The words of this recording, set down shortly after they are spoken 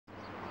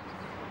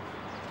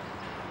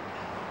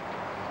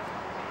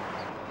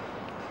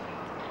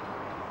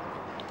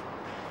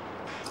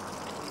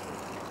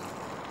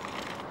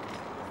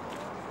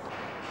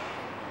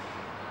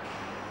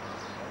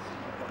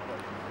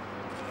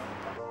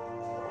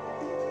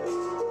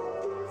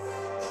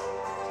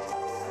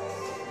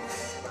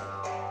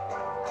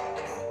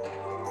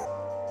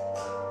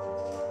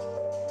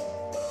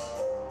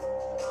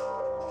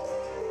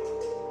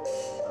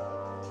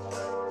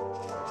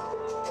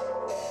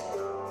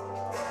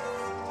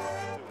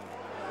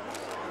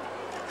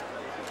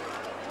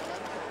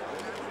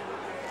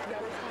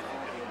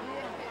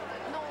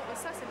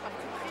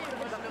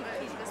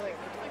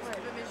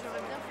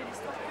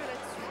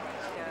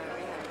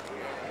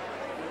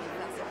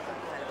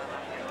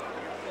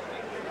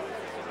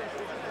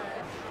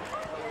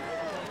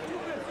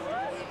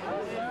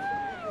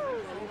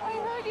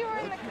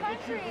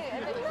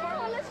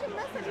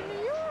in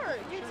New York.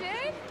 You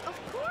did? Of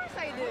course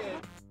I did.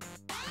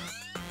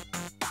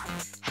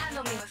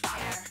 Handle me with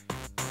care.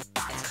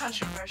 It's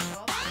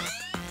controversial,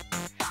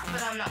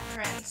 but I'm not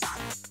Prince.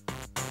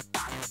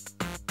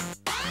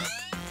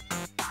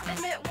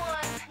 Admit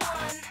one,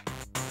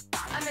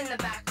 I'm in the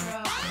back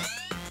row.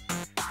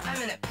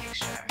 I'm in a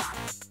picture.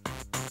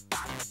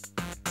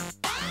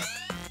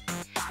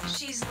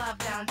 She's loved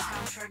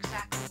downtown for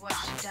exactly what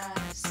she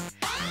does.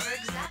 For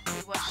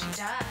exactly what she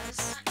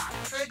does.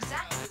 For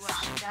exactly what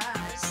she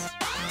does.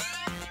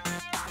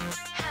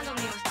 Handle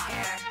me with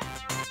care.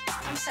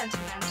 I'm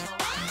sentimental.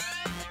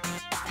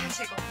 And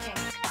tickle pink.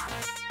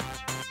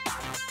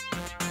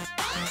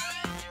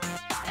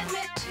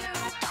 Admit two,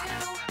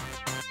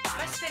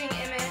 my spitting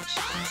image.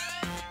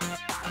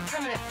 A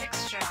permanent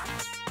fixture.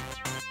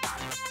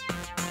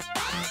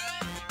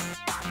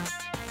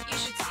 You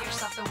should see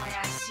yourself the way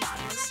I see you.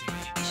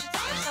 You should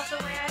see yourself the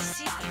way I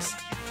see you.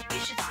 You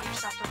should see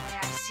yourself the way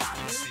I see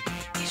you.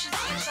 You should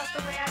see yourself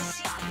the way I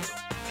see you.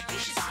 You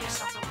should see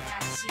yourself the way I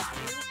see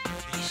you.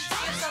 You should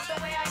see yourself the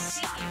way I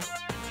see you.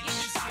 You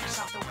should see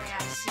yourself the way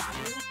I see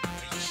you.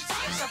 You should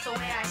see yourself the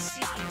way I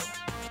see you.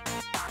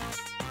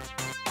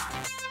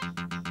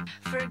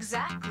 For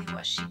exactly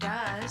what she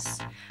does.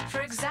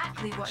 For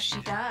exactly what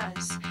she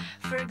does.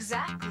 For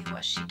exactly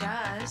what she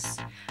does.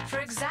 For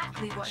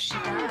exactly what she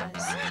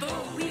does.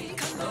 Bowie,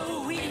 come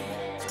Bowie.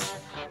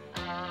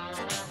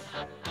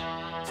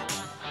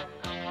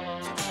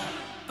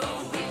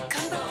 Bowie,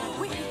 come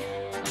Bowie.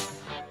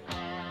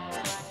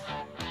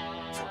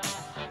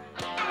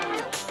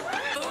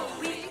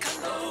 Bowie,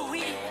 come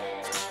Bowie.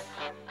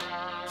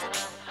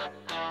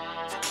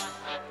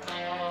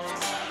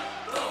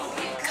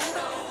 Bowie, come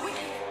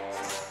Bowie.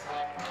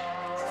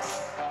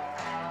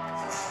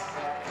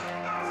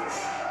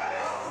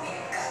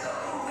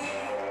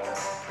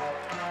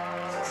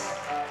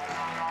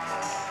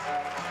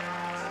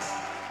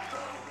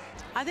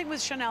 I think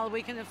with Chanel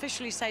we can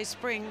officially say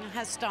spring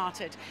has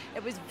started.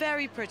 It was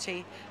very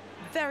pretty,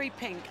 very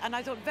pink, and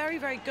I thought very,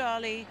 very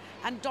girly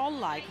and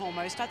doll-like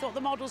almost. I thought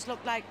the models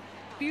looked like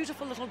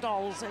beautiful little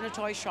dolls in a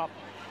toy shop,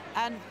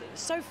 and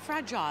so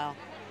fragile,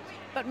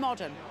 but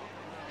modern.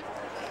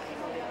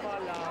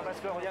 Voilà, parce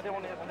que regardez,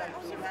 on est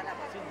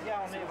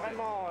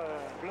vraiment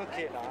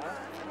bloqué là.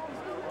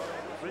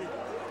 Oui.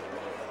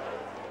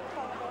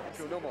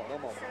 No more.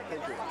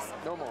 Thank you.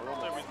 No more.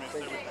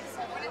 Thank you.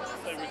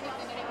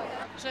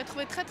 Je l'ai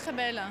trouvée très très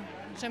belle.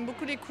 J'aime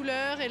beaucoup les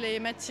couleurs et les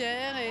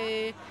matières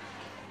et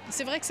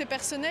c'est vrai que c'est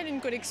personnel une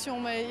collection,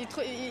 mais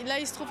là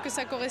il se trouve que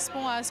ça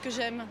correspond à ce que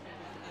j'aime.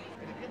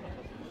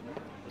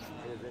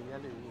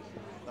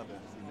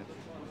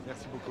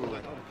 Merci beaucoup.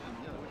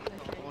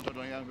 On donne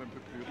rien un peu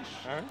plus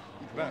riche. Hein?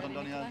 On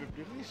donne rien un peu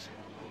plus riche.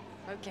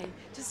 Okay,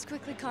 just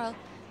quickly, Karl.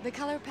 The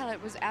color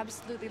palette was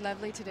absolutely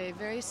lovely today,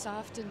 very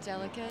soft and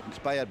delicate.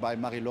 Inspired by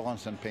Marie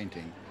Laurencin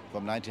painting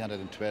from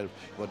 1912.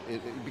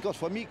 Because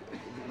for me,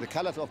 the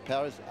colors of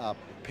Paris are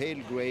pale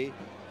grey,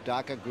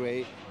 darker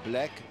grey,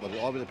 black, but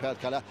always a Paris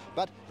color.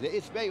 But there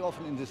is very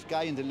often in the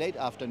sky in the late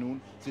afternoon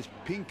this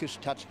pinkish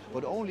touch,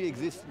 what only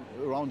exists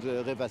around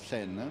the River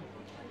Seine.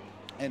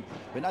 And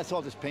when I saw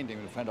this painting,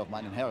 a friend of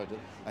mine inherited,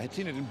 I had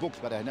seen it in books,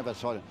 but I never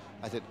saw it.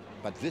 I said,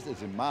 but this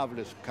is a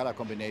marvelous color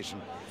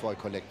combination for a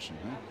collection.